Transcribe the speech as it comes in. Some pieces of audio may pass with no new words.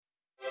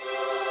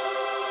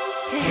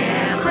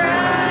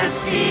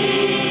When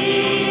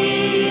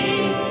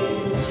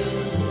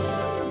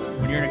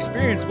you're an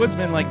experienced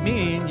woodsman like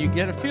me, you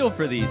get a feel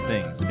for these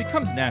things. It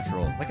becomes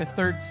natural, like a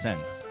third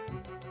sense.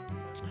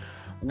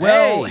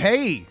 Well,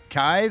 hey,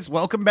 guys,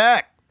 welcome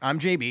back. I'm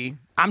JB.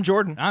 I'm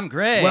Jordan. I'm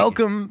Greg.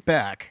 Welcome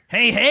back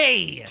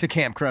Hey! to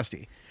Camp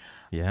Krusty.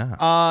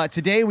 Yeah.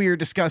 Today we are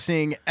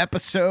discussing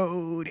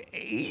episode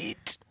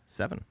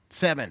 7.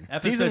 Episode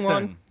Season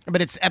 7. But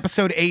it's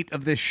episode 8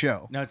 of this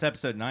show. No, it's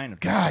episode 9 of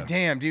this God show.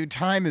 damn, dude,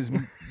 time is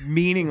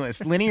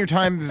meaningless. Linear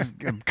time is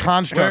a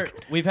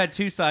construct. We've had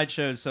 2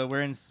 sideshows, so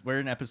we're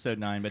in episode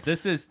 9. But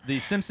this is the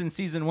Simpsons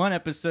season 1,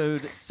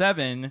 episode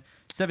 7,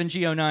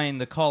 7G09,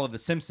 The Call of the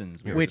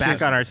Simpsons. We're which back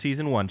is- on our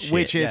season 1 shit.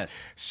 Which is Yes.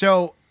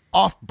 so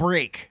off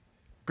break.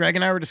 Greg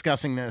and I were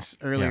discussing this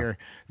earlier.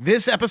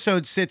 This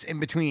episode sits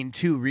in between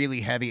 2 really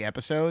heavy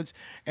episodes,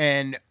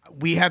 and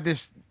we have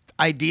this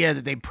idea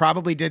that they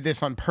probably did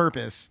this on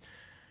purpose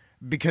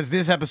because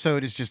this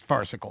episode is just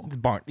farcical. It's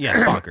bonkers.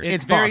 It's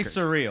It's very bonkers.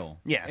 surreal.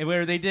 Yeah.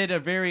 Where they did a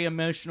very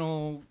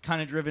emotional,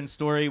 kind of driven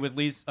story with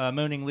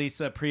Moaning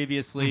Lisa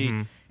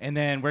previously, and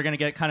then we're going to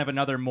get kind of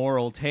another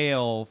moral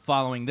tale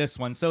following this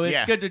one. So it's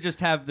Yeah. good to just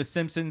have The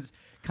Simpsons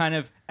kind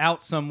of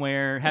out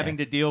somewhere, having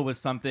to deal with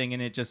something,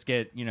 and it just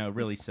get,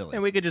 really silly.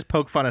 And we could just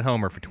poke fun at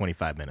Homer for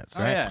 25 minutes,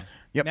 Oh, right? yeah.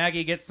 Yep.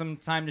 Maggie gets some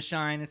time to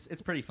shine.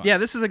 It's pretty fun. Yeah,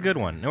 this is a good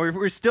one.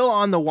 We're still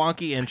on the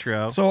wonky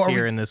intro So are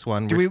here we- in this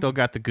one. do We're we- still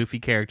got the goofy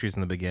characters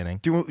in the beginning.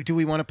 Do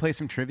we want to play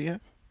some trivia?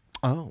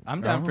 Oh.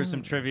 I'm down for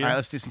some trivia. All right,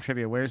 let's do some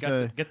trivia. Where's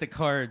Get the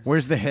cards.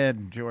 Where's the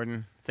head,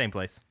 Jordan? Same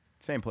place.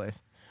 Same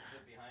place.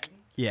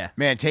 Yeah.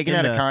 Man, taken In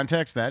out of the-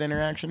 context, that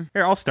interaction.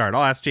 Here, I'll start.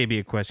 I'll ask JB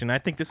a question. I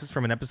think this is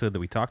from an episode that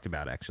we talked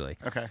about, actually.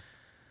 Okay.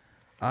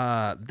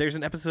 There's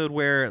an episode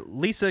where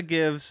Lisa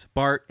gives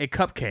Bart a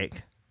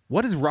cupcake.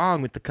 What is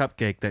wrong with the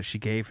cupcake that she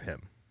gave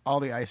him? All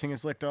the icing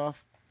is licked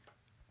off.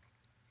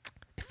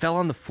 It fell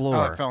on the Oh,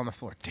 floor. it fell on the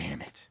floor.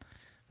 Damn it.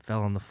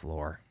 Fell on the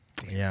floor.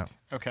 Yeah.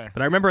 Okay.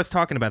 But I remember us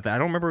talking about that. I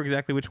don't remember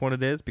exactly which one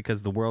it is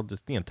because the world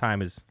just,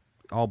 time is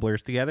all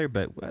blurs together,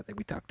 but I think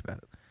we talked about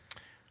it.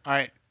 All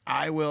right.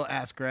 I will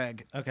ask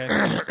Greg. Okay. Go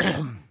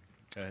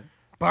ahead.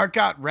 Bart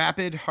got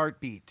rapid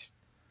heartbeat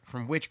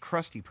from which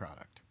Krusty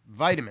product?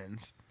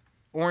 Vitamins,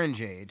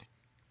 Orangeade,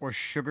 or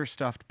sugar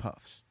stuffed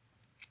puffs?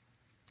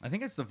 I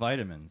think it's the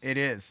vitamins. It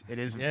is. It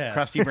is Yeah.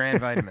 Krusty brand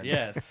vitamins.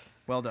 Yes.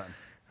 Well done.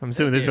 I'm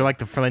assuming these are like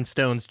the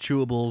Flintstones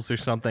chewables or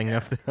something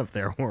of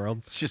their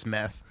worlds. It's just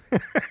meth.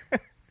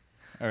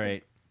 All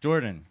right.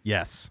 Jordan.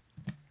 Yes.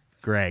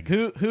 Greg.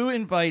 Who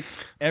invites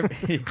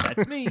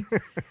that's me.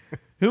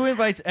 Who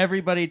invites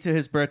everybody to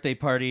his birthday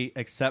party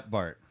except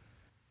Bart?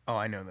 Oh,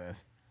 I know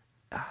this.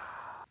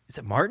 Is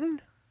it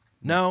Martin?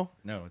 No.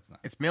 No, it's not.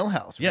 It's Millhouse,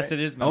 right? Yes, it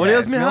is. Oh, it Milhouse.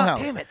 is it's Millhouse.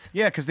 Damn it.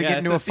 Yeah, because they Yeah, get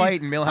into a it's a fight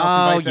season- and Millhouse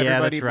Oh, invites yeah,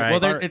 everybody. that's but right. Well,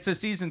 Bart- it's a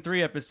season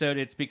 3 episode.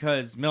 It's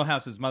because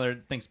Millhouse's mother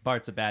thinks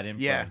Bart's a bad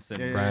influence, Yeah,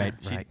 and yeah, yeah.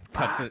 she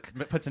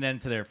Right. puts an end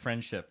to their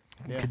friendship.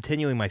 Yeah.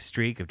 Continuing my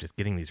streak of just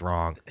getting these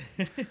wrong.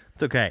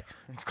 It's okay.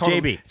 It's called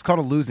JB. It's called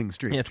a losing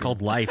streak. Yeah, it's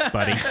called life,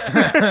 buddy.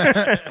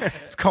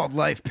 It's called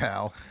life,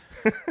 pal.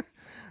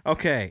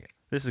 Okay,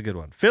 this is a good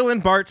one. Fill in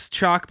Bart's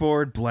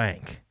chalkboard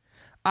blank.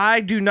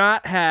 I do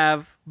not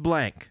have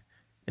blank.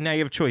 And now you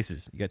have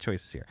choices. You got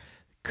choices here.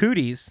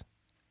 Cooties,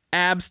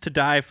 abs to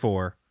die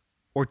for,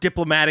 or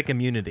diplomatic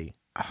immunity.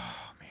 Oh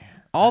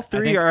man. All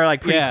three think- are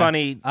like pretty yeah,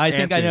 funny. I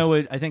think I know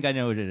answers. I think I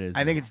know what it is.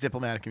 I think it's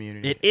diplomatic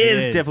immunity. It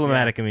is is,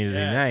 diplomatic yeah. immunity.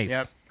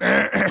 Yes.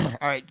 Nice. Yep.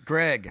 All right,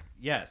 Greg.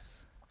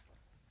 Yes.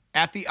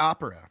 At the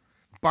opera,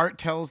 Bart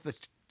tells the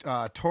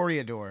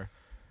Toreador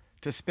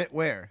to spit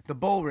where? The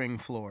bullring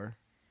floor,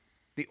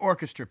 the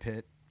orchestra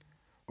pit,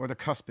 or the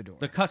cuspidor?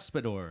 The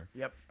cuspidor.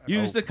 Yep.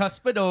 Use the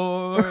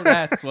cuspidor.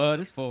 That's what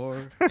it's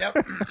for. Yep.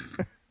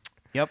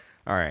 Yep.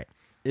 All right.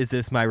 Is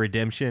this my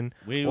redemption,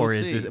 We will or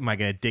is see. this, am I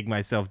going to dig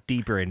myself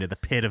deeper into the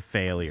pit of This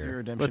failure? is your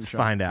redemption Let's shot.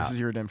 find out. This is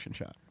your redemption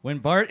shot. When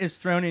Bart is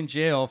thrown in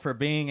jail for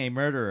being a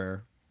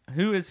murderer,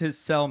 who is his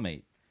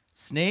cellmate?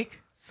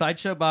 Snake,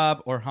 Sideshow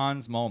Bob, or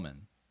Hans Molman?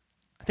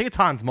 I think it's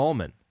Hans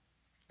Molman.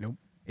 Nope.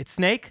 It's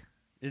Snake.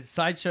 It's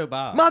Sideshow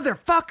Bob.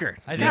 Motherfucker!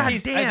 I God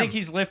think damn!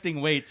 he's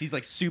lifting weights. He's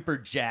like super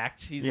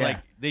jacked. He's Yeah. like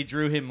they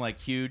drew him like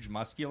huge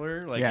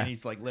muscular, like Yeah. and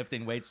he's like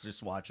lifting weights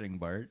just watching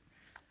Bart.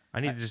 I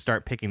need to just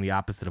start picking the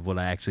opposite of what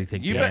I actually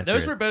think You the bet, answer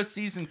those is. were both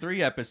season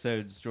 3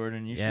 episodes,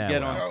 Jordan. You Yeah, should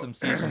get well. on some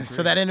season 3.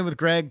 So that ended with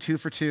Greg 2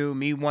 for 2,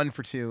 me 1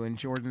 for 2, and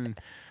Jordan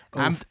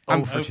 0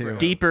 I'm for 2.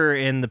 deeper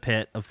in the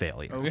pit of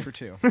failure. 0 for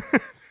 2.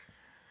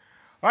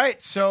 All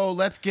right, so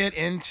let's get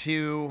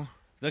into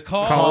the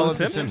Call, Call of of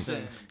the the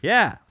Simpsons.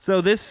 Yeah.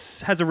 So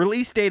this has a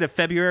release date of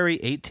February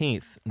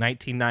 18th,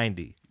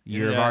 1990,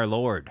 year of Yeah. our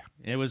Lord.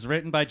 It was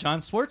written by John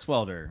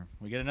Swartzwelder.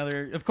 We get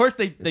another. Of course,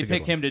 they a good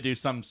pick one. him to do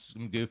some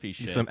goofy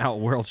shit. Some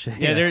outworld shit.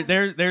 yeah,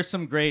 there's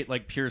some great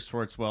like pure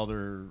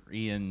Swartzwelder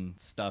Ian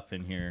stuff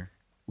in here.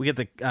 We get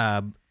the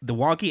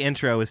wonky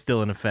intro is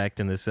still in effect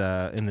in this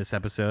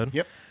episode.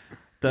 Yep.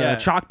 The Yeah.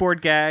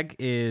 chalkboard gag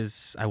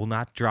is, I will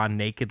not draw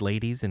naked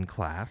ladies in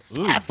class.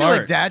 Ooh, I feel like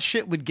Bart. that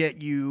shit would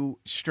get you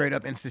straight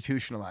up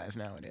institutionalized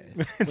nowadays.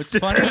 What's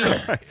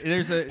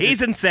funny?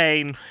 He's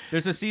insane.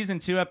 There's a season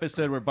 2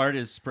 episode where Bart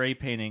is spray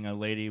painting a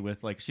lady with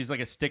she's like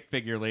a stick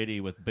figure lady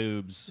with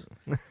boobs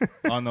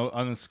on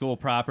the school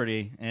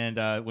property,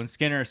 and when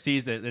Skinner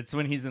sees it, it's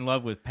when he's in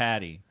love with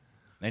Patty,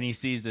 and he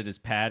sees it as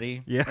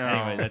Patty. Yeah.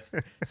 Anyway,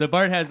 so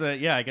Bart has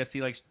I guess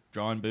he likes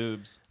drawing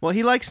boobs. Well,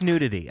 he likes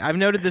nudity. I've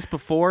noted this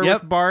before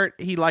Yep. with Bart.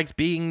 He likes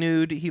being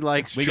nude. He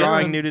likes We get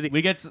drawing some nudity.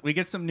 We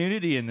get some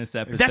nudity in this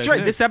episode. That's right.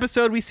 too. This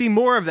episode, we see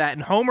more of that,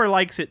 and Homer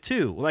likes it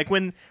too. Like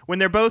when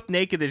they're both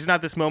naked, there's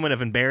not this moment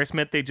of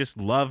embarrassment. They just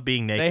love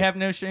being naked. They have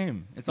no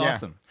shame. It's Yeah.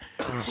 awesome.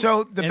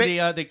 So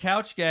And the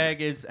couch gag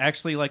is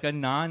actually like a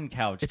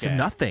non-couch It's gag.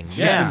 nothing. just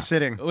Yeah. them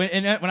sitting.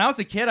 When I was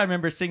a kid, I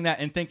remember seeing that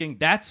and thinking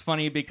that's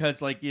funny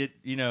because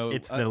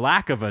It's the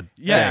lack of a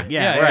yeah, thing.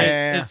 yeah,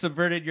 right. It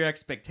subverted your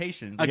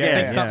expectations. Like, Again, you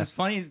think yeah. something's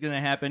funny is going to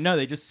happen. No,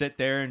 they just sit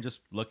there and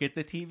just look at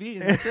the TV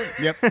and that's it.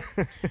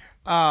 Yep.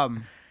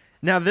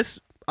 Now this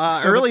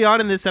So early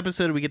on in this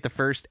episode, we get the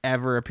first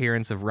ever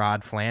appearance of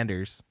Rod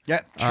Flanders.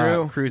 Yeah,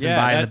 true. Cruising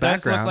Yeah, by in that the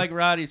does background. look like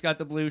Rod. He's got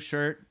the blue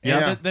shirt.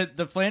 Yeah. And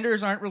the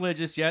Flanders aren't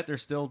religious yet. They're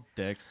still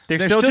dicks. They're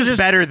They're still still just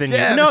better than yeah,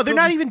 you. they're No, still they're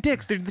not just- even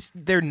dicks.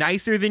 They're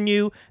nicer than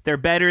you. They're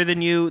better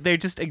than you. They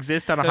just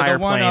exist on a They're higher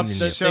the one plane up, than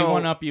they you. So-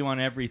 one up you on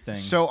everything.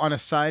 So on a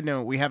side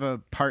note, we have a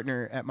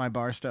partner at my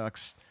bar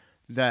Stucks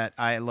that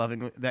I'll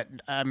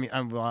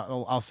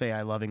say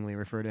I lovingly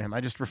refer to him.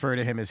 I just refer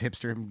to him as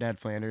hipster Ned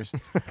Flanders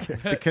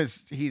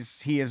because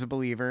he is a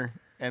believer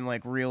and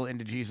like real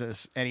into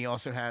Jesus, and he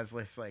also has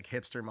this like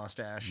hipster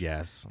mustache.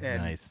 Yes,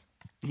 And nice.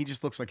 He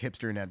just looks like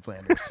hipster Ned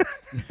Flanders,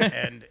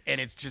 and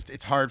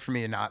it's hard for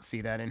me to not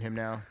see that in him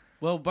now.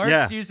 well, Bart's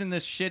Yeah. using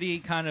this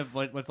shitty kind of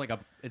what's like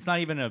it's not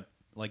even a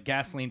like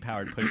gasoline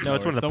powered push. No,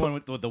 it's mower. one of the one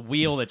with the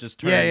wheel that just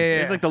turns. Yeah, yeah,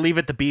 yeah. It's like the Leave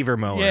It to Beaver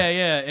mower.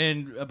 Yeah,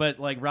 but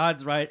like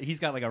Rod's right. He's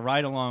got like a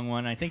ride along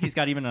one. I think he's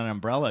got even an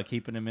umbrella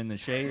keeping him in the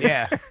shade.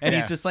 Yeah, and yeah.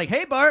 he's just like,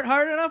 "Hey Bart,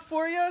 hard enough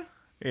for you?"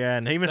 Yeah,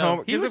 and even So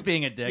Homer. he was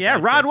being a dick. Yeah, I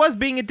Rod think. was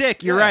being a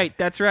dick. You're Yeah. right.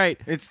 That's right.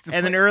 It's the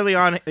And then early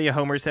on,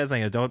 Homer says,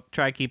 "Don't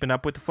try keeping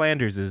up with the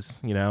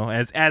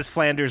Flanderses." As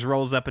Flanders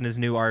rolls up in his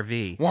new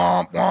RV.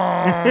 Womp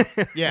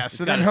womp. Yeah.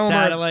 So Got then a Homer.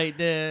 satellite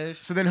dish.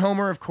 So then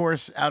Homer, of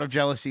course, out of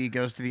jealousy,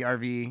 goes to the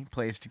RV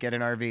place to get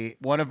an RV.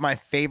 One of my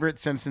favorite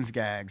Simpsons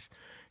gags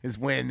is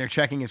when they're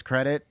checking his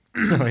credit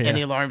and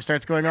the alarm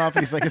starts going off,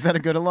 and he's like, "Is that a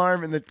good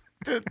alarm?" And the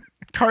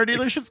car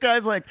dealership's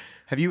guy's like,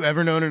 "Have you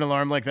ever known an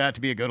alarm like that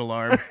to be a good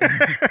alarm?"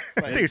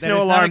 There's That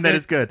no is not alarm a that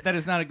is good. That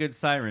is not a good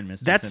siren,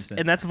 Mr. That's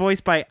Simpson.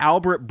 voiced by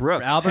Albert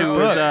Brooks, Albert who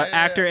Brooks. was an Yeah.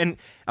 actor, and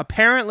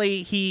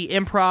apparently he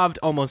improv'd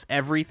almost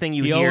everything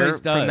you He hear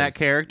always from does. that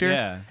character.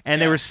 Yeah.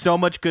 And there was so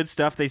much good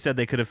stuff. They said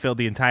they could have filled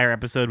the entire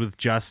episode with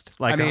just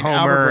like I mean, a Albert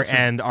Homer Brooks is-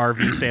 and RV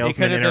They could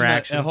salesman have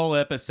interaction. done a whole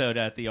episode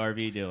at the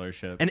RV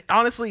dealership. And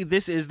honestly,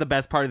 this is the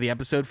best part of the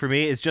episode for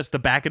me. Is just the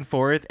back and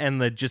forth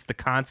and the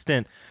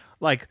constant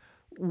like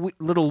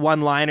little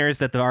one-liners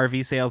that the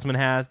RV salesman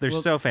has. They're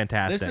Well, so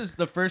fantastic. This is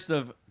the first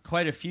of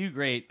quite a few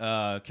great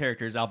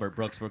characters Albert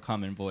Brooks will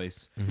come in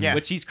voice. Yeah.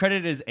 Which he's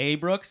credited as A.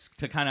 Brooks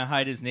to kind of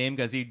hide his name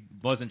because he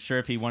wasn't sure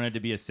if he wanted to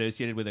be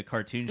associated with a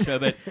cartoon show.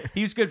 But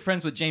he's good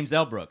friends with James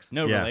L. Brooks.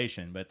 No Yeah.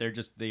 relation, but they're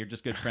just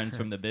good friends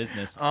from the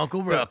business.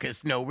 Uncle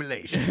Ruckus, no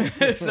relation.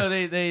 So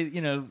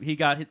they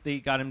got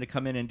him to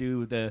come in and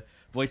do the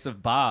voice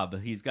of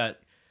Bob. He's got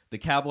the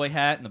cowboy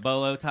hat and the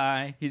bolo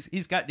tie. He's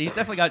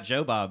definitely got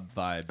Joe Bob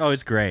vibes. oh,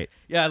 it's great.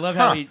 Yeah, I love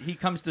how Huh. he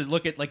comes to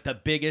look at like the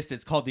biggest.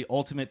 It's called the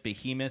Ultimate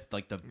Behemoth,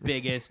 like the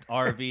biggest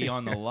RV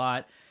on the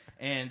lot.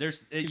 And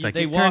there's It's like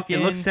they it turned- walk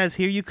in. It says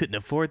here you couldn't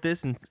afford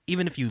this, and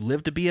even if you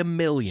lived to be a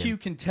million. You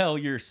can tell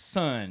your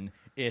son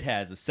it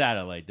has a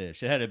satellite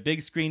dish. It had a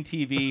big screen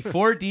TV,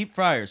 4 deep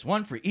fryers,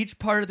 one for each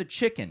part of the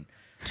chicken.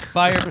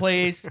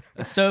 Fireplace,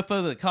 a sofa,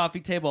 the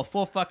coffee table, a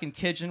full fucking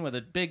kitchen with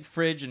a big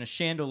fridge and a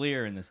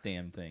chandelier in this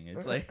damn thing.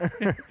 It's like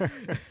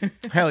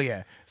Hell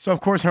yeah. So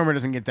of course Homer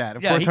doesn't get that.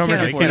 Of Yeah, course he Homer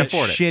can't gets afford the it. Can't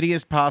afford it.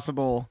 shittiest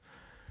possible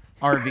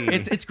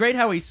RV. it's great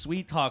how he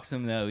sweet talks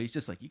him though. He's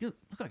just like, you look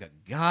like a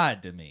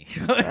god to me.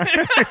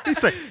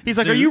 He's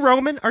like, "Are you Zeus?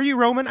 Roman? Are you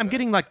Roman? I'm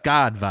getting like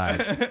God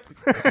vibes."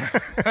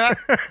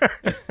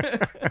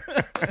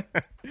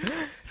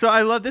 So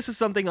I love this is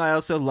something I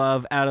also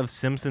love out of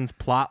Simpsons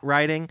plot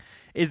writing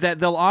is that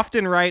they'll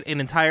often write an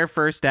entire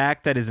first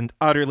act that isn't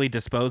utterly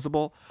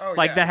disposable,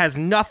 yeah. that has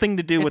nothing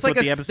to do with It's like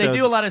what the episode. they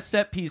do a lot of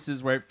set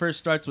pieces where it first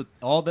starts with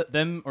all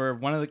them or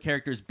one of the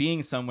characters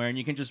being somewhere, and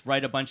you can just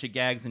write a bunch of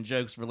gags and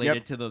jokes related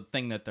Yep. to the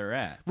thing that they're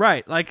at.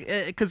 Right, like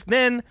because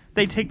then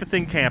they take the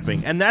thing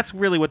camping, and that's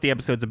really what the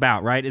episode's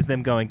about, right? Is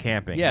them going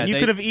camping. Yeah, and you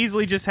they- could have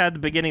easily just had the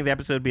beginning of the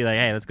episode be like,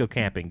 "Hey, let's go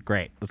camping.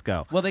 Great, let's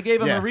go." Well, they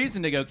gave him Yeah. a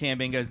reason to go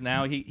camping because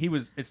now he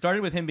was. It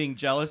started with him being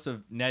jealous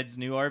of Ned's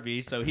new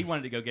RV, so he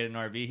wanted to go get an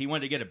RV. He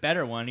wanted to get a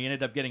better one. He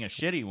ended up getting a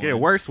shitty one. Get a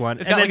worse one.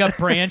 It's And got then- like a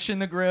branch in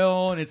the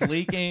grill and it's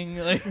leaking.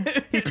 Like,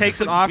 He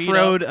takes it looks off beat up.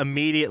 road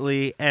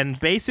immediately, and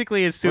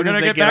basically as soon We're as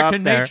gonna they get back off to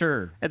there,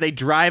 nature. and they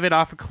drive it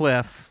off a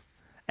cliff,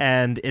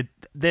 and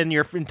then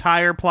your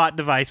entire plot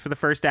device for the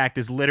first act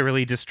is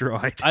literally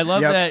destroyed. I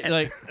love Yep. that.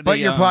 Like, But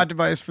your plot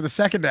device for the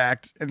second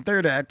act and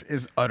third act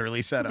is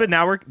utterly set up. But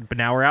now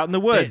we're out in the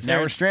woods. now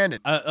we're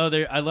stranded.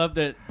 I love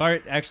that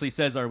Bart actually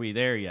says, "Are we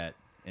there yet?"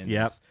 in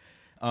Yep. this.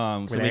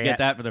 So there we get yet?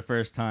 that for the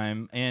first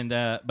time, and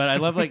but I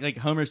love like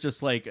Homer's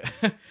just like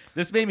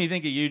this made me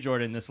think of you,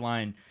 Jordan. This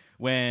line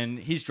when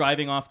he's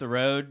driving off the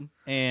road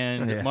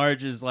and Yeah.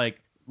 Marge is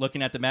like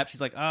looking at the map.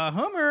 She's like,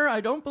 "Homer, I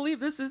don't believe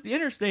this is the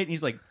interstate," and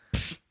he's like,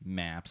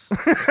 "Maps."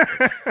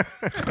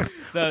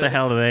 What the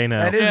hell do they know?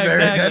 That is Yeah, very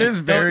exactly. that is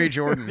very Don't-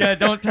 Jordan. Yeah,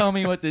 don't tell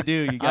me what to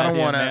do. You goddamn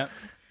wanna- map.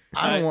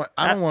 I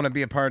don't want to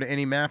be a part of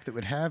any map that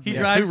would have He that.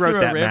 drives Who wrote through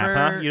a that map,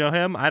 huh? river. You know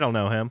him? I don't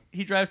know him.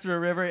 He drives through a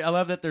river. I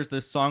love that there's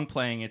this song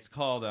playing. It's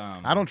called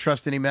I don't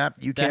trust any map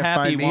you The can't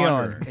Happy find me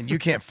Wanderer. on, and you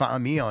can't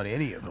find me on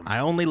any of them. I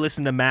only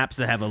listen to maps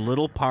that have a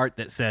little part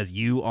that says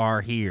 "You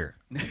are here."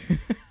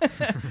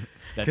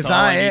 That's all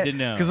I need to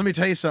know. Because let me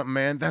tell you something,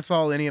 man. That's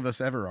all any of us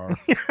ever are.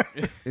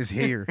 Is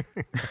here.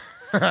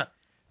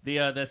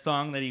 The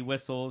song that he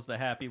whistles, "The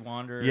Happy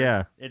Wanderer,"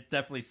 Yeah. it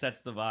definitely sets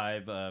the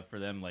vibe for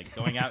them, like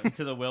going out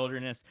into the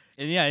wilderness.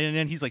 And yeah, and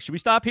then he's like, "Should we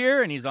stop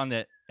here?" And he's on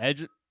the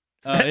edge,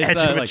 Edge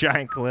of a like,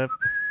 giant cliff.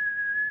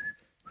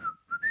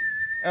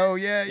 Oh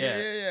yeah.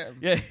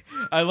 Yeah,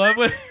 I love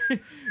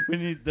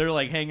when they're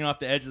like hanging off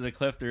the edge of the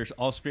cliff. They're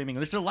all screaming.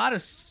 There's a lot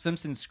of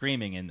Simpsons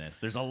screaming in this.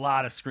 There's a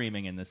lot of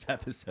screaming in this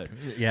episode.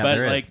 Yeah, but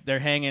there is. like they're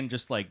hanging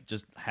just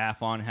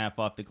half on, half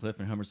off the cliff,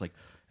 and Homer's like,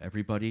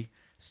 "Everybody,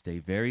 stay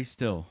very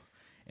still,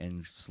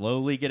 and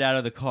slowly get out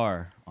of the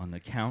car on the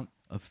count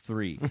of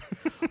 3.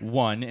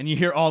 1," and you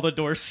hear all the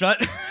doors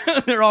shut.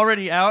 They're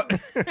already out.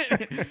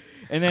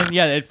 And then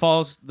it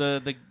falls.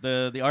 The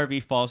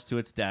RV falls to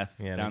its death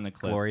down the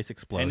cliff. Glorious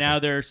explosion. And now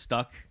they're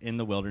stuck in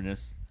the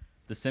wilderness.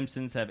 The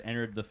Simpsons have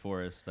entered the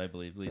forest, I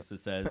believe Lisa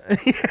says.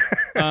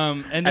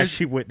 And as there's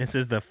she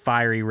witnesses the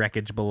fiery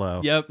wreckage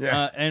below. Yep.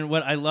 Yeah. And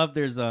what I love,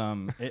 there's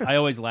I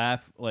always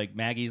laugh, like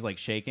Maggie's like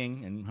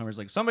shaking, and Homer's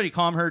like, "Somebody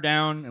calm her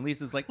down." And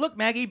Lisa's like, "Look,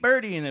 Maggie,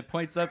 birdie," and it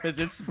points up as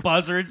it's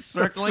buzzards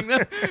circling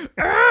them.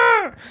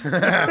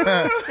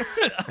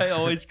 I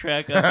always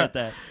crack up at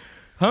that.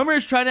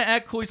 Homer's trying to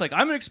act cool. He's like,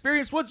 "I'm an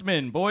experienced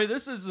woodsman, boy.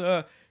 This is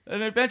an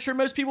adventure.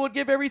 Most people would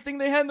give everything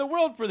they had in the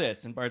world for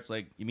this." And Bart's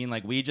like, "You mean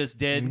like we just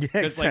did?" Yeah,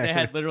 Because like they had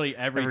exactly. literally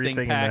everything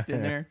Everything in packed there,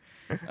 in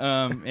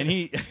there. And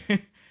he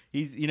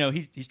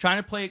he's trying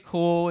to play it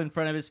cool in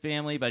front of his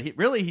family, but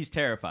he's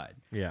terrified.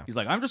 Yeah. He's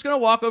like, "I'm just gonna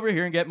walk over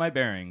here and get my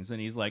bearings." And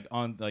he's like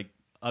on like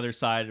other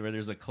side where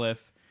there's a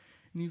cliff.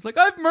 And he's like,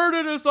 "I've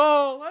murdered us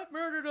all. I've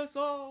murdered us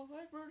all.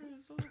 I've murdered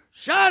us all."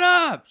 Shut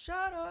up!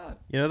 Shut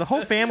up! You know, the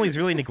whole family's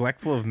really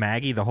neglectful of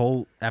Maggie the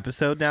whole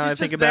episode now. She's I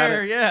think just about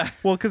there, it. yeah.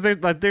 Well, because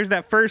there's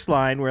that first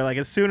line where, like,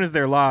 as soon as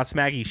they're lost,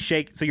 Maggie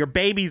shakes. So your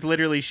baby's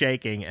literally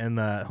shaking, and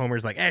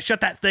Homer's like,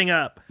 shut that thing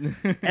up. And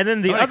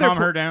then the Somebody other calm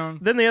her down.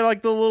 Then the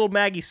little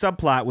Maggie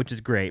subplot, which is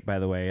great, by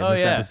the way, in Oh,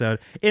 this yeah. episode,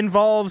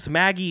 involves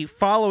Maggie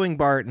following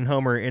Bart and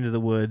Homer into the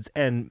woods,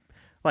 and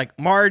like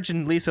Marge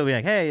and Lisa will be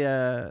like, "Hey,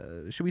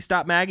 should we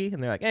stop Maggie?"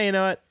 And they're like, "Hey, you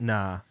know what?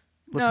 Nah,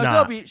 let's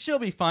not." She'll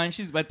be fine.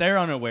 But they're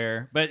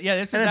unaware. But yeah,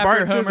 this is And then after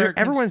Bart, so Homer.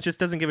 everyone just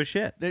doesn't give a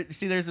shit.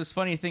 There's this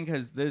funny thing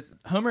because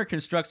Homer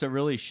constructs a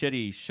really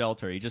shitty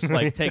shelter. He just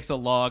like takes a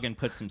log and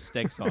puts some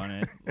sticks on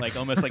it, like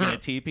almost like in a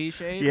teepee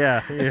shape.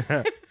 Yeah.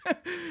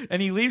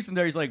 And he leaves them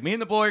there. He's like, "Me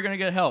and the boy are gonna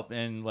get help."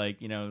 And like,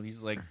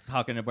 he's like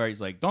talking to Bart. He's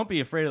like, "Don't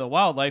be afraid of the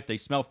wildlife. They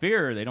smell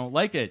fear. They don't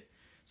like it.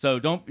 So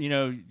don't,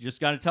 just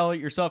got to tell it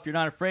yourself you're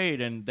not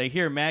afraid." And they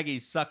hear Maggie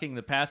sucking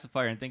the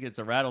pacifier and think it's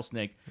a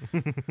rattlesnake.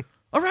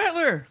 "A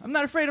rattler! I'm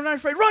not afraid. I'm not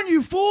afraid. Run,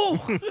 you fool!"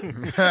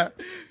 And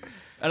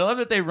I love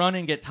that they run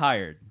and get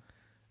tired. Oh,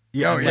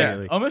 yeah.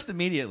 Immediately. Almost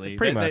immediately.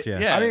 Pretty They- much, yeah.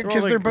 yeah. I mean,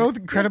 because Well, they're like- both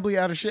incredibly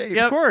out of shape.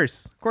 Yep.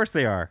 Of course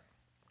they are.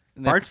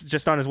 And they- Bart's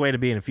just on his way to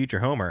being a future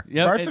Homer.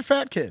 Yep, Bart's a and-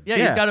 fat kid. yeah,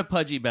 Yeah. he's got a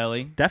pudgy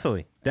belly.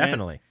 Definitely.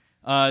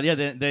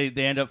 They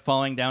end up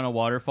falling down a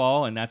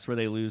waterfall, and that's where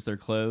they lose their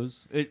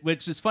clothes.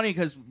 Which is funny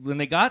because when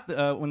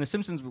when the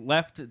Simpsons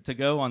left to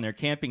go on their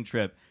camping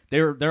trip,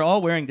 they're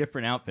all wearing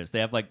different outfits. They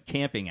have like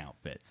camping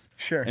outfits.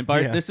 Sure. And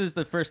Bart, Yeah. this is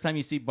the first time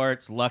you see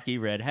Bart's lucky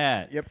red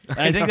hat. Yep. And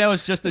I think that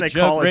was just a They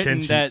joke call written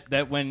attention.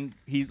 that when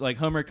he's like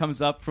Homer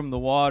comes up from the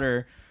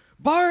water,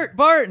 Bart,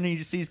 and he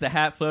just sees the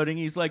hat floating.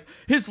 He's like,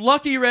 his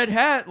lucky red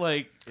hat.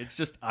 Like, it's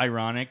just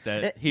ironic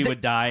that he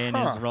would die in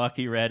his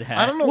lucky red hat.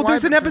 I don't know Well, why.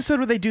 there's an but- episode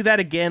where they do that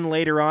again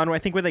later on. Where I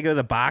think where they go to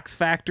the box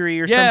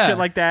factory or Yeah. some shit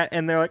like that,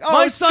 and they're like, "Oh,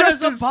 My it's son just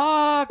is a his-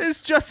 box.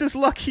 It's just his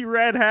lucky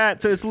red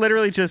hat." So it's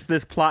literally just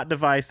this plot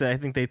device that I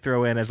think they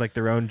throw in as like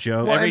their own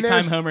joke. Well, Every and time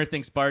there's- Homer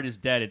thinks Bart is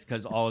dead, it's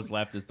because all is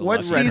left is the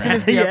What lucky red season hat.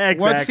 is the Yeah,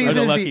 what exactly. Or season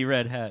the is lucky the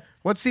red hat.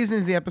 what season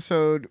is the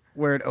episode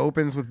where it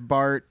opens with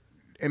Bart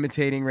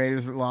imitating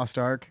Raiders of the Lost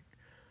Ark?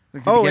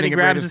 Like the Oh, and beginning he of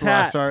grabs Raiders his of the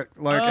Lost hat. Ark.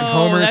 Like, and Oh,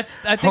 Homer I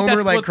think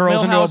that's like what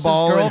curls into a Milhouse's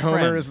ball, and Homer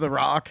girlfriend. is the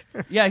Rock.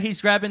 Yeah,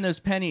 he's grabbing those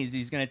pennies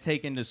he's going to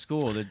take into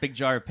school, the big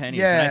jar of pennies.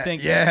 Yeah, and I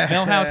think yeah.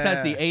 Milhouse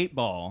has the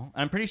 8-ball.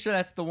 I'm pretty sure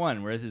that's the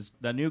one where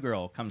the new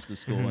girl comes to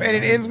school. And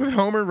it ends with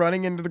Homer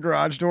running into the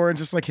garage door and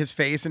just like his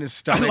face and his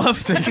stomach love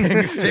sticking out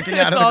It's of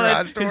the all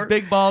garage door. his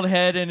big bald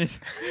head and his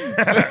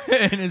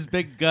and his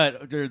big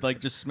gut are like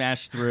just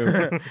smashed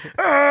through.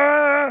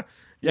 Ah!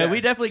 Yeah,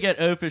 we definitely get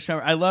oafish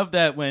Homer. I love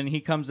that when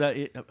he comes out,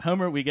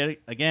 Homer, we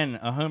get, again,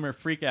 a Homer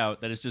freak out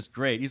that is just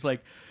great. He's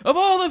like, of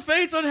all the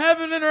fates on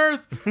heaven and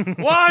earth,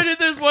 why did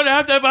this one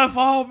have to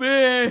befall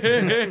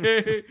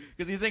me?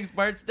 Because he thinks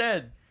Bart's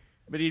dead.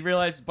 But he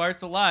realizes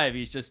Bart's alive.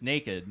 He's just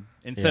naked.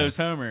 And so's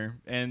Homer.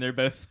 And they're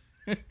both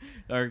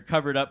are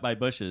covered up by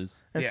bushes.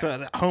 And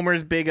so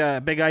Homer's big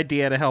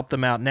idea to help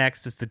them out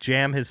next is to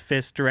jam his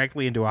fist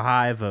directly into a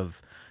hive of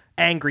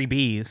angry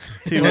bees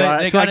to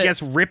I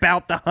guess rip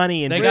out the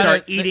honey and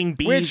start eating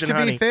bees Which, and to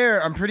honey. be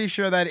fair, I'm pretty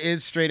sure that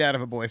is straight out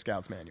of a Boy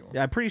Scouts manual.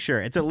 Yeah, I'm pretty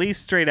sure it's at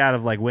least straight out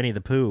of like Winnie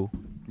the Pooh.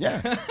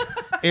 Yeah.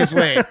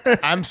 Wait,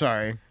 I'm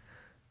sorry.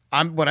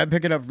 What I'm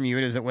picking up from you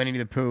is that Winnie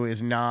the Pooh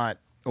is not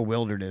a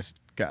wilderness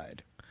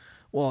guide.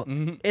 Well,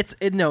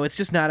 it's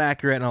just not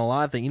accurate in a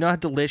lot of things. You know how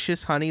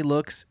delicious honey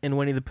looks in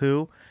Winnie the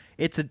Pooh?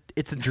 It's a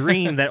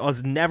dream that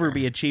was never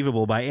be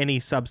achievable by any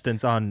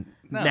substance on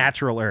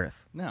natural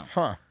Earth. No.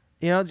 Huh.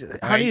 You know,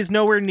 honey is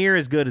nowhere near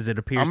as good as it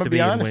appears I'm to gonna be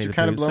be honest. in Winnie You're the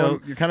kind Pooh. of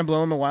blowing. You're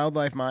blowing the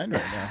wildlife mind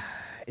right now.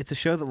 It's a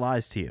show that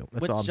lies to you.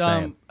 That's Which, all I'm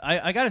saying.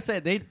 I gotta say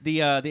the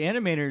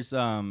animators,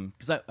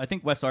 because I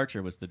think Wes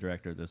Archer was the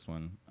director of this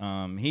one.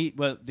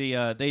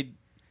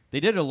 They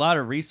did a lot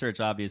of research,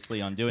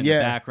 obviously, on doing the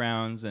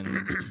backgrounds and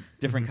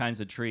different kinds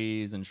of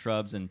trees and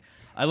shrubs. And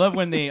I love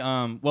when they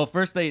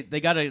first they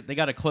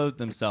gotta clothe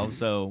themselves.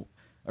 So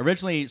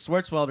originally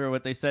Swartzwelder,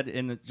 what they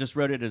said just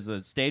wrote it as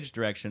a stage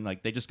direction,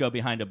 like they just go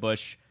behind a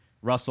bush,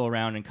 rustle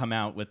around, and come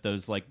out with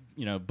those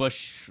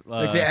bush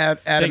Like the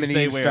Adam and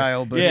Eve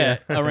style bush. Yeah,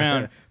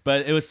 around.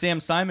 But it was Sam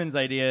Simon's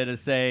idea to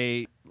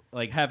say,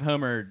 like, have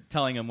Homer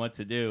telling him what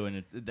to do,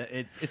 and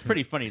it's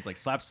pretty funny. He's like,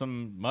 slap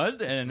some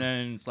mud and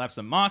then slap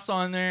some moss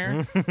on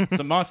there,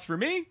 some moss for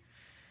me.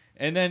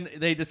 And then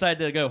they decide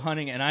to go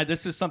hunting, and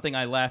this is something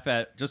I laugh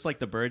at, just like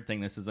the bird thing.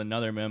 This is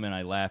another moment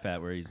I laugh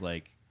at where he's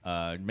like,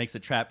 makes a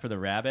trap for the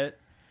rabbit.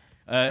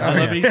 I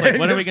love it. He's like,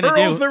 what are we going to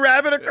do? Hurls the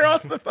rabbit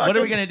across the fucking... What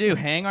are we going to do?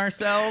 Hang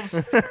ourselves?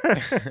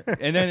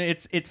 And then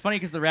it's funny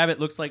because the rabbit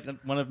looks like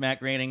one of Matt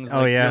Groening's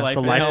Real Life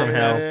The Life from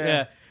Hell.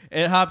 Yeah.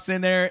 It hops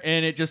in there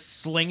and it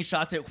just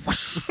slingshots it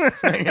whoosh,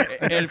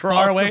 and Across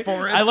far the away.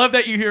 forest. I love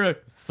that you hear a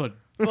thud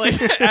like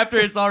after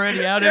it's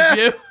already out of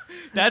view.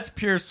 That's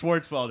pure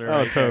Swartzwelder. Oh,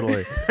 right there.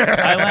 totally.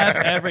 I laugh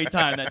every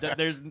time.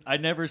 I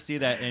never see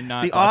that and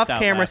not The bust out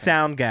off-camera laughing.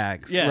 sound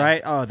gags, Yeah.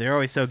 right? Oh, they're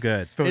always so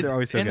good. They're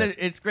always so good.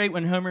 It's great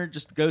when Homer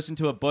just goes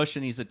into a bush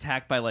and he's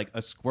attacked by like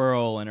a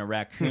squirrel and a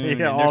raccoon. Yeah,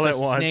 and all there's at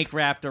a once. snake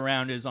wrapped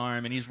around his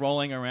arm and he's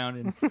rolling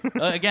around. And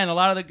again, a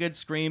lot of the good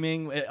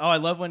screaming. Oh, I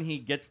love when he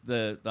gets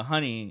the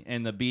honey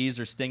and the bees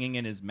are stinging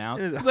in his mouth.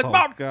 He's like, Oh,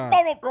 blah, God.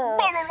 blah, blah,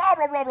 blah,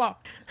 blah, blah,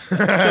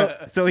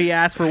 blah. So he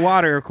asks for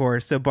water, of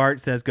course. So Bart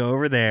says, "Go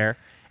over there."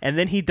 And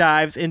then he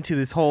dives into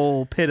this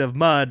whole pit of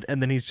mud,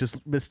 and then he's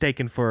just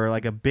mistaken for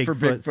like a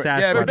Bigfoot Sasquatch.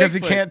 Yeah, because he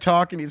Bigfoot. can't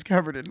talk and he's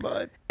covered in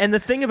mud. And the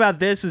thing about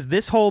this is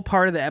this whole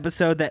part of the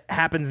episode that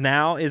happens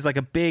now is like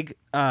a big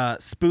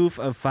spoof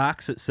of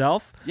Fox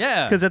itself.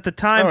 Yeah. Because at the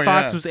time, Oh,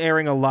 Fox yeah. was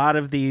airing a lot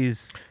of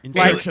these In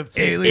like, search of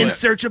in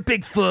search of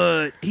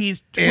Bigfoot.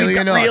 We've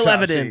Alien got real autopsy.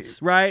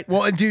 evidence, right?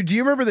 Well, and dude, do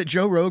you remember that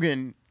Joe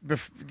Rogan?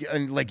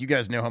 And like you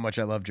guys know how much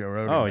I love Joe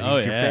Rogan. Oh, he's Oh,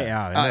 your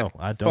yeah. I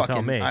know. Don't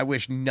tell me. I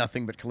wish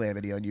nothing but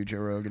calamity on you, Joe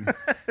Rogan.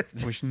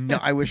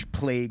 I wish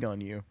plague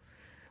on you,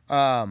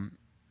 on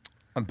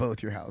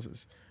both your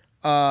houses.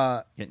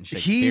 Getting He's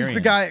the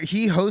Shakespearean. guy.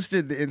 He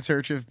hosted the In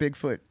Search of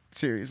Bigfoot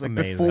series, like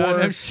Amazing. before Oh,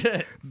 no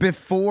shit.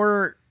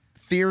 before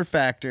Fear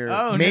Factor.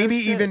 Oh, no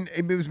maybe shit. even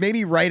it was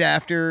maybe right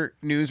after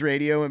News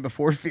Radio and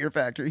before Fear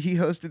Factor. He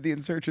hosted the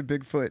In Search of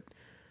Bigfoot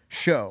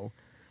show.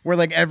 Where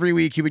like every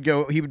week he would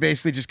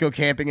basically just go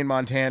camping in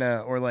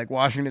Montana or like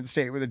Washington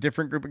State with a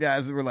different group of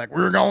guys that were like,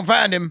 we're gonna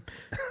find him.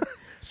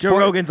 Joe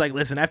Rogan's like,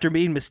 listen, after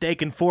being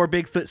mistaken for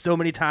Bigfoot so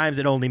many times,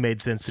 it only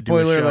made sense to do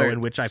Spoiler a show alert.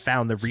 in which I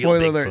found the real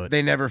Spoiler Bigfoot. alert,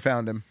 they never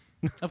found him.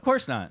 Of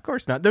course not. Of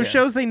course not. Those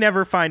shows, they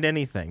never find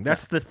anything.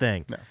 That's the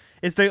thing. No.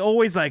 Is they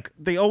always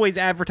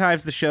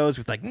advertise the shows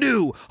with like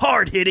new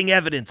hard hitting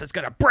evidence that's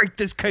gonna break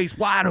this case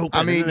wide open.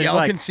 I mean, And then it's y'all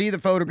like, can see the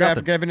photographic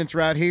nothing. evidence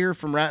right here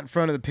from right in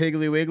front of the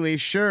Piggly Wiggly.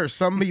 Sure,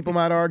 some people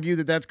might argue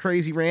that that's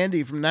Crazy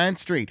Randy from 9th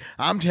Street.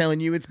 I'm telling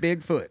you, it's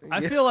Bigfoot.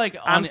 I feel like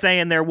I'm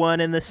saying they're one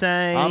and the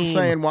same. I'm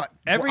saying what?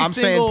 Every I'm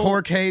single-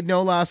 saying Porcade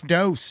no las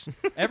dos.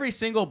 every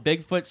single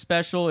Bigfoot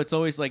special, it's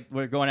always like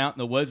we're going out in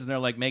the woods and they're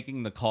like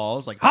making the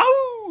calls, like how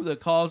the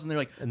calls, and they're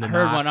like, And the I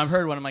heard one, knocks. I've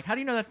heard one. I'm like, how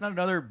do you know that's not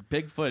another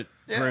Bigfoot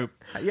group?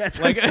 Yeah, it's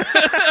Like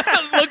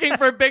looking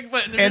for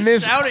Bigfoot, and they're And just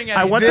this- shouting at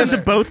I each want other. them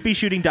to both be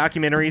shooting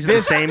documentaries at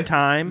the same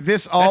time.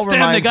 This all That's them.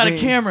 reminds They got me, a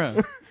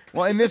camera.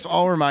 Well, and this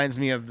all reminds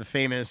me of the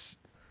famous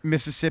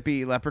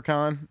Mississippi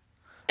leprechaun.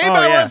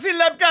 Anybody yeah. want to see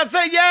Leprechaun?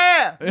 Say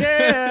yeah,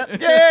 yeah,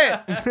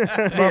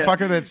 yeah.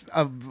 Motherfucker that's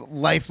a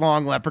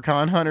lifelong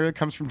leprechaun hunter that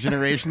comes from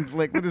generations,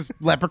 like with his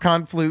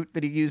leprechaun flute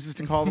that he uses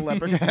to call the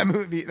leprechaun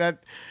movie.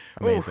 That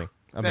Amazing.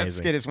 That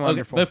Amazing. skit is Okay,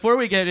 wonderful. before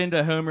we get into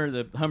the Homer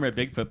at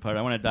Bigfoot part,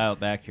 I want to dial it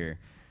back here.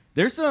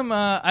 There's some.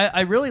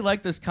 I really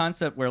like this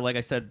concept where, like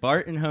I said,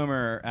 Bart and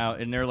Homer are out,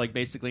 and they're like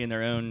basically in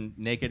their own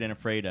Naked and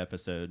Afraid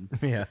episode.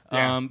 Yeah.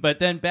 But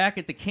then back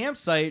at the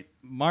campsite,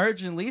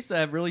 Marge and Lisa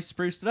have really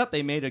spruced it up.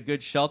 They made a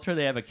good shelter.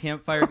 They have a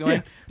campfire going.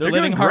 Yeah. They're They're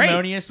living doing great.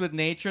 harmonious with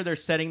nature. They're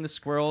setting the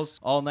squirrels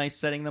all nice,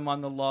 setting them on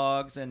the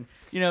logs, and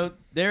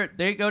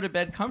they go to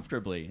bed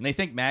comfortably. And they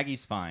think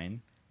Maggie's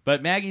fine,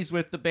 but Maggie's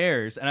with the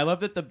bears. And I love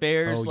that the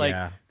bears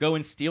go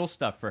and steal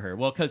stuff for her.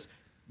 Well, because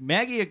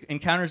Maggie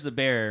encounters the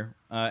bear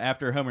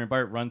after Homer and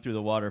Bart run through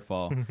the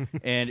waterfall,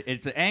 and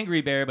it's an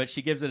angry bear, but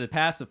she gives it a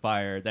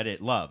pacifier that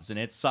it loves, and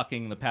it's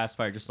sucking the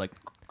pacifier just like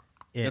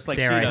It, like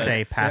dare she I does.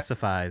 say,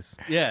 pacifies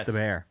yes. the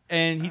bear.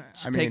 And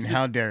takes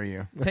how dare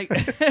you?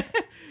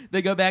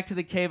 They go back to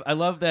the cave. I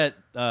love that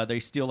they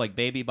steal like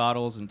baby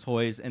bottles and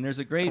toys, and there's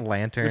a great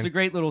lantern. There's a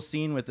great little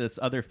scene with this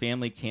other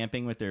family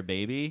camping with their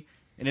baby,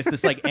 and it's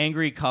this like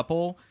angry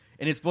couple.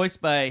 And it's voiced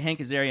by Hank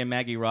Azaria and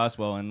Maggie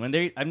Roswell. And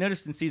I've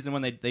noticed in season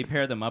 1 they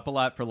pair them up a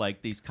lot for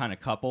like these kind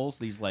of couples,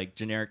 these like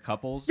generic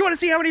couples. You want to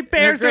see how many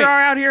bears They're there great.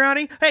 are out here,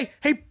 honey?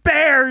 Hey,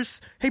 bears!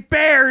 Hey,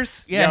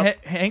 bears! Yeah,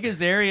 Yep. Hank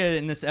Azaria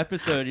in this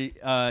episode,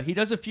 he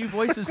does a few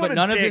voices, What but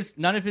a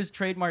none of his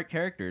trademark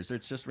characters.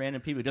 It's just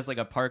random people. He does like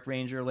a park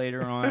ranger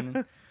later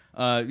on.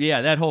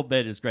 That whole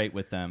bit is great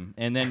with them.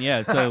 And then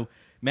so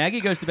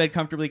Maggie goes to bed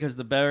comfortably because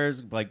the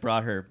bears like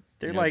brought her.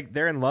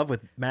 They're in love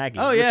with Maggie.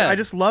 Oh, which yeah. I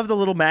just love the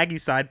little Maggie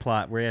side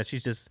plot where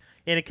she's just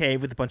in a cave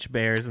with a bunch of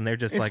bears and they're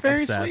just It's like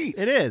very obsessed. sweet.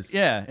 It is.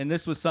 Yeah, and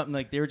this was something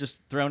like they were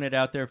just throwing it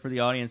out there for the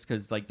audience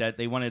because like that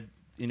they wanted.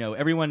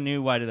 Everyone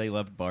knew why they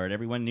loved Bart.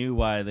 Everyone knew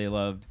why they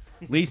loved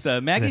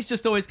Lisa. Maggie's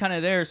just always kind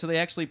of there, so they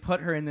actually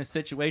put her in this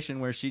situation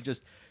where she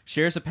just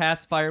shares a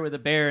pacifier with a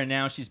bear, and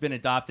now she's been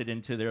adopted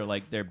into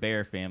their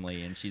bear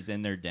family, and she's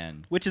in their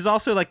den. Which is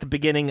also like the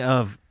beginning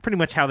of pretty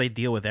much how they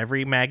deal with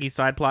every Maggie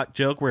side plot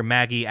joke where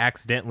Maggie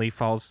accidentally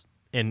falls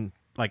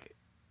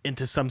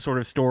into some sort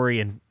of story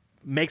and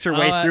makes her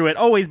way through it,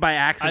 always by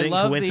accident, I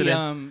love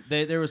coincidence.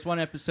 there was one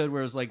episode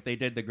where it was like they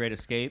did The Great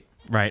Escape,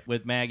 Right.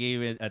 with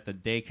Maggie at the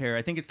daycare.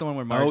 I think it's the one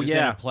where Marge is in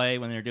a play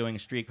when they're doing A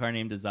Streetcar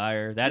Named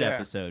Desire. That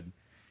episode,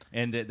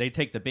 and they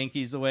take the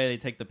binkies away, they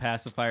take the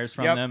pacifiers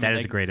from them. That and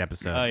is a great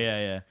episode. Oh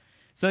yeah.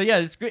 So yeah,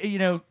 it's great.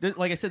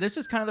 Like I said, this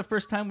is kind of the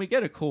first time we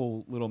get a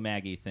cool little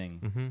Maggie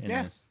thing in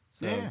Yeah. this.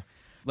 So, Yeah.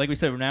 like we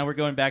said, now we're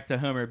going back to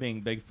Homer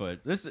being Bigfoot.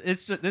 This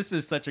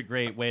is such a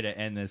great way to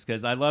end this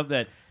because I love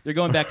that they're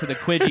going back to the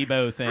Quidgy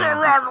thing.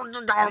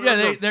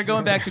 Yeah, they're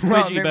going back to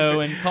Well,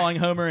 Quidgy and calling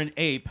Homer an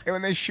ape. And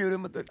when they shoot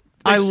him with the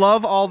I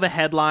love all the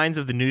headlines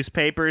of the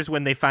newspapers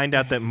when they find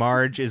out that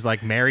Marge is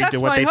like married That's to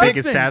what my they think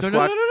is husband.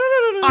 Sasquatch.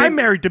 I'm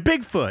married to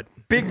Bigfoot.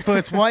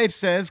 Bigfoot's wife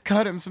says,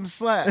 "Cut him some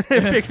slack."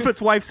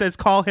 Bigfoot's wife says,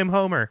 "Call him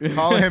Homer."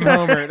 Call him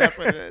Homer. That's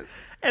what it is.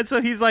 And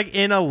so he's like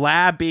in a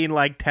lab being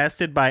like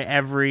tested by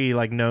every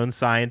like known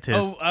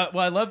scientist. Well,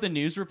 I love the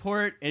news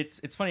report. It's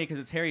funny because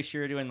it's Harry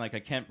Shearer doing like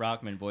a Kent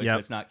Brockman voice, Yep. but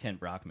it's not Kent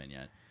Brockman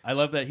yet. I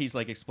love that he's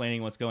like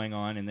explaining what's going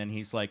on, and then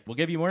he's like, "We'll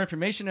give you more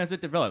information as it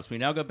develops. We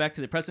now go back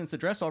to the president's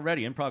address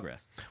already in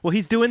progress." Well,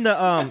 he's doing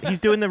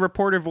the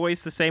reporter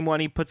voice, the same one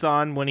he puts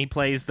on when he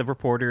plays the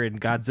reporter in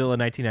Godzilla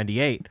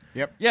 1998.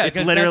 Yep. Yeah, It's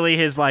 'cause literally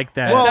his like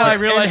that. Well, how I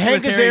and realized it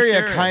Hank was Harry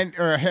Azaria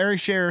Shearer. Harry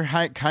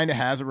Shearer kind of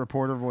has a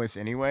reporter voice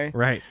anyway.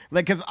 Right.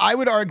 Like, because I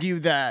would argue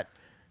that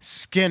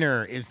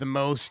Skinner is the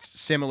most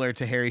similar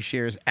to Harry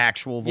Shearer's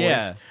actual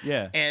voice.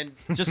 Yeah. And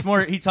Just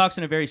more, he talks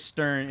in a very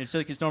stern. It's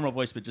like his normal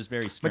voice, but just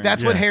very stern. but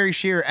that's what Yeah. Harry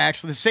Shearer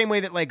actually, the same way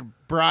that like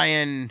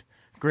Brian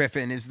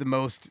Griffin is the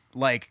most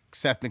like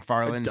Seth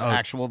MacFarlane's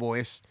actual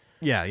voice.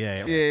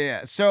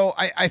 Yeah. So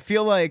I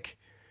feel like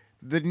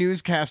the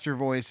newscaster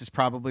voice is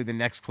probably the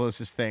next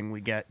closest thing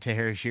we get to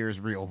Harry Shearer's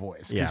real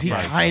voice. Yeah, Because he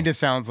probably so. kind of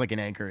sounds like an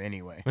anchor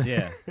anyway.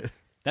 Yeah.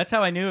 That's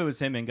how I knew it was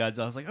him in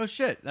Godzilla. I was like, "Oh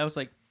shit!" That was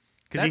like,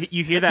 Because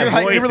you hear You that were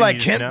like, voice. you were and like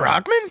just Kent know.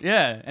 Brockman?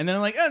 yeah. And then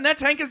I'm like, "Oh,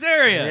 that's Hank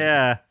Azaria."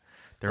 Yeah.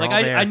 They're Like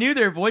all there. I knew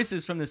their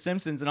voices from The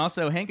Simpsons, and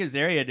also Hank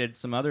Azaria did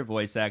some other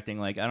voice acting.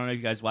 Like I don't know if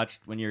you guys watched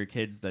when you were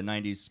kids the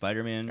 '90s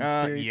Spider-Man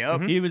series.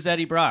 Yep. He was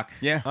Eddie Brock.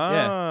 Yeah.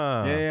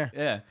 Oh. Yeah.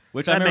 Yeah,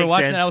 which That I remember makes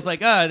watching. sense. And I was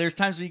like, there's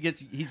times when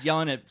he's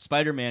yelling at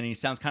Spider-Man, and he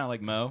sounds kind of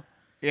like Mo.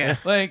 Yeah.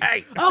 Like,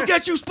 Hey. I'll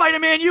get you,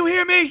 Spider-Man. You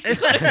hear me?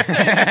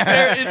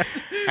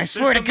 I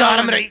swear to God,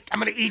 I'm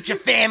gonna eat your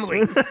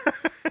family.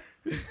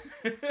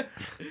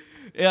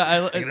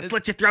 Yeah, I'm gonna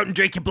slit your throat and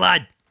drink your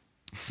blood.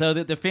 so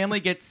the family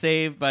gets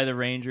saved by the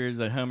Rangers.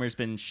 That Homer's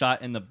been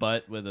shot in the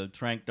butt with a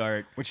tranq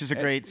dart, Which is a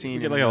great scene. You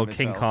get in like and a of little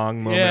King itself.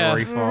 Kong moment Yeah. where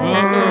he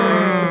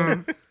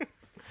falls.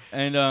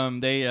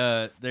 and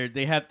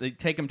they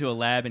take him to a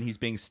lab, and he's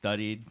being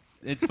studied.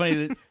 It's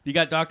funny that you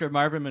got Dr.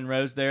 Marvin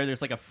Monroe's there.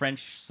 There's like a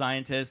French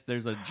scientist.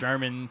 There's a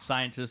German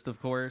scientist,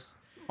 of course.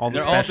 All the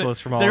They're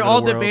specialists from all they're over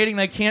all the world. debating.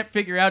 They can't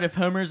figure out if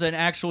Homer's an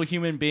actual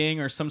human being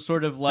or some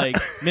sort of like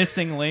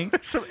missing link.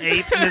 Some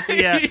ape.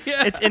 Yeah.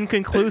 Yeah. It's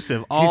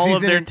inconclusive. All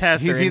of their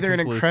tests He's are either an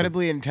inconclusive.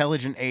 incredibly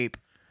intelligent ape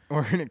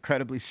or an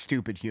incredibly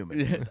stupid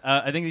human.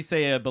 I think they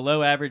say a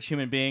below average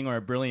human being or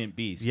a brilliant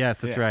beast.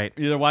 Yes, that's right.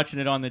 Either watching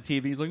it on the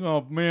TV, he's like,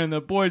 "Oh man,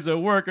 the boys at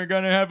work are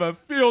gonna have a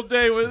field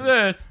day with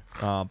this."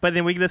 But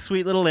then we get a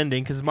sweet little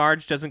ending because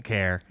Marge doesn't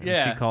care. And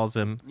Yeah. she calls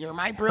him You're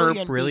my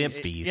her brilliant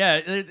beast. beast. Yeah,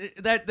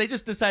 that they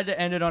just decided to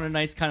end it on a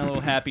nice kind of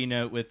little happy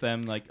note with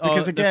them, like, oh,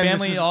 Because, the again, this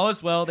family is- all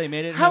is well. They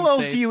made it. How home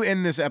else safe. do you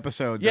end this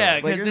episode?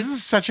 Yeah, though? Like, 'cause this it's-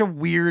 is such a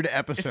weird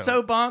episode. It's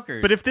so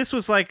bonkers. But if this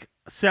was like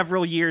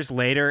several years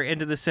later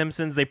into The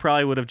Simpsons, they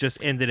probably would have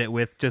just ended it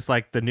with just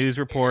like the news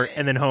report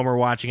and then Homer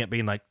watching it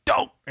being like,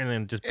 "Dope," and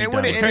then just be It done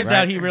would've with Turns it, right?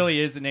 out he really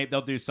is an ape.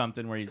 They'll do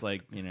something where he's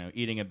like,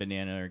 eating a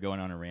banana or going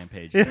on a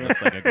rampage. He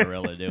looks like a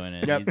gorilla doing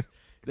it.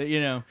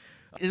 Yep.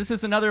 This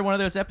is another one of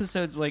those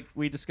episodes like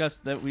we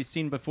discussed that we've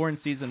seen before in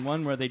season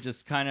 1 where they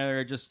just kind of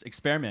are just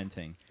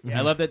experimenting.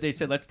 I love that they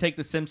said, let's take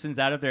the Simpsons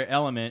out of their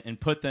element and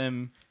put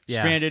them Yeah.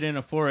 stranded in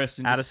a forest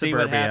and Out just of see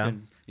what suburbia.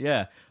 happens.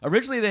 Yeah.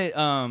 Originally, they,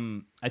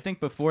 I think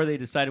before they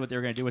decided what they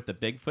were going to do with the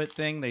Bigfoot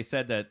thing, they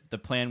said that the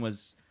plan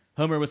was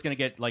Homer was going to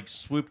get like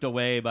swooped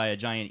away by a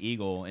giant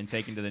eagle and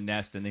taken to the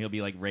nest, and he'll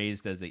be like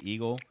raised as the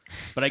eagle.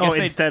 But I guess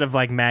they instead of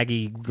like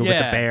Maggie go with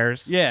the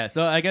bears. Yeah,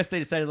 so I guess they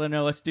decided,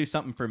 no, let's do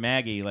something for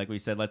Maggie. Like we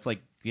said, let's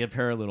like give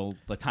her a little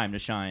time to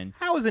shine.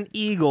 How is an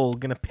eagle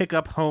gonna pick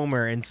up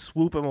Homer and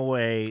swoop him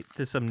away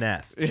to some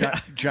nest?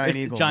 Giant It's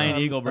eagle. giant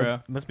bro. eagle, bro.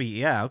 Must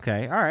be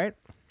okay, all right.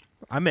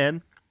 I'm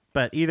in.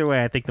 But either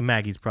way, I think the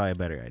Maggie's probably a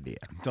better idea.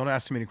 Don't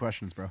ask too many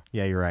questions, bro.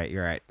 Yeah, you're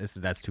right.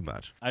 That's too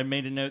much. I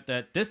made a note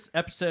that this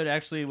episode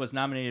actually was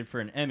nominated for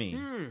an Emmy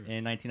Hmm.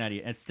 in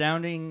 1990.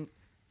 Astounding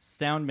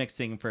sound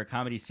mixing for a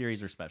comedy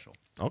series or special.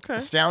 Okay.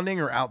 Astounding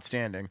or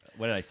outstanding?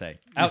 What did I say?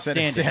 You said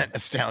Outstanding.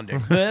 astounding.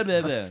 Blah,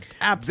 blah, blah.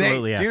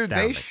 Absolutely Dude,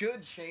 astounding. they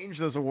should change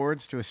those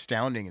awards to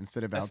astounding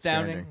instead of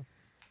outstanding.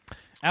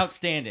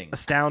 Outstanding.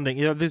 Astounding.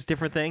 There's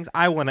different things.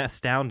 I won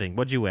astounding.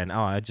 What'd you win?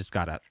 Oh, I just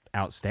got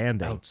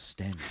outstanding.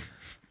 Outstanding.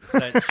 So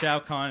that Shao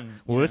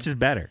Kahn. Well, which is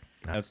better?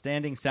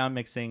 Outstanding sound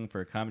mixing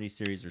for a comedy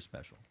series or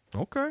special.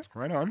 Okay.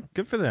 Right on.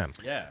 Good for them.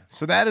 Yeah.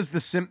 So that is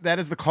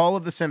the Call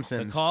of the The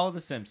Simpsons. Call of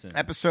the Simpsons.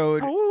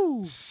 Episode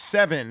Oh.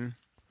 7.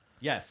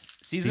 Yes.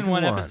 Season Season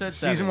 1, one. episode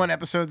 7. Season 1,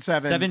 episode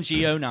 7.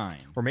 7G09.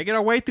 We're making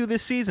our way through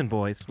this season,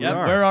 boys.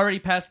 Yeah, we're already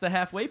past the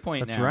halfway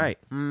point That's now. right.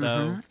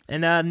 So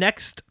And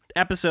next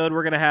episode,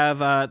 we're going to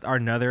have our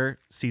another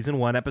season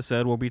 1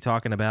 episode. We'll be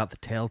talking about the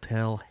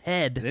Telltale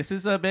Head. this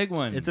is a big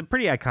one. It's a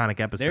pretty iconic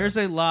episode. There's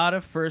a lot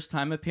of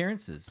first-time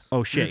appearances.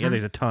 Oh, shit. Yeah,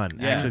 there's a ton.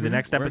 Yeah. Actually, the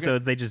next We're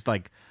episode, they just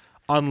like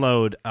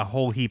unload a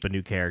whole heap of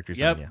new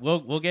characters on you.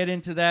 Yep, we'll get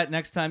into that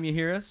next time you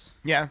hear us.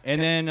 Yeah.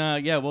 And then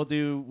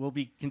we'll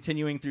be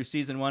continuing through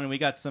season 1, and we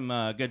got some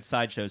good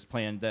sideshows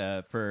planned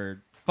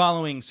for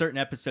following certain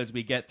episodes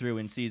we get through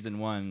in season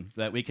 1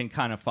 that we can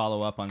kind of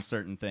follow up on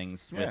certain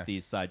things Yeah. with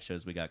these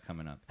sideshows we got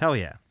coming up. Hell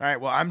yeah. All right.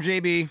 Well, I'm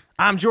JB.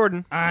 I'm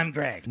Jordan, I'm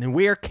Greg. and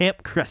we're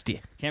Camp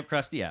Krusty. Camp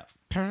Krusty out.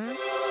 Camp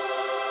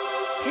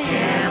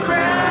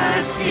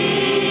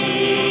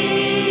Krusty.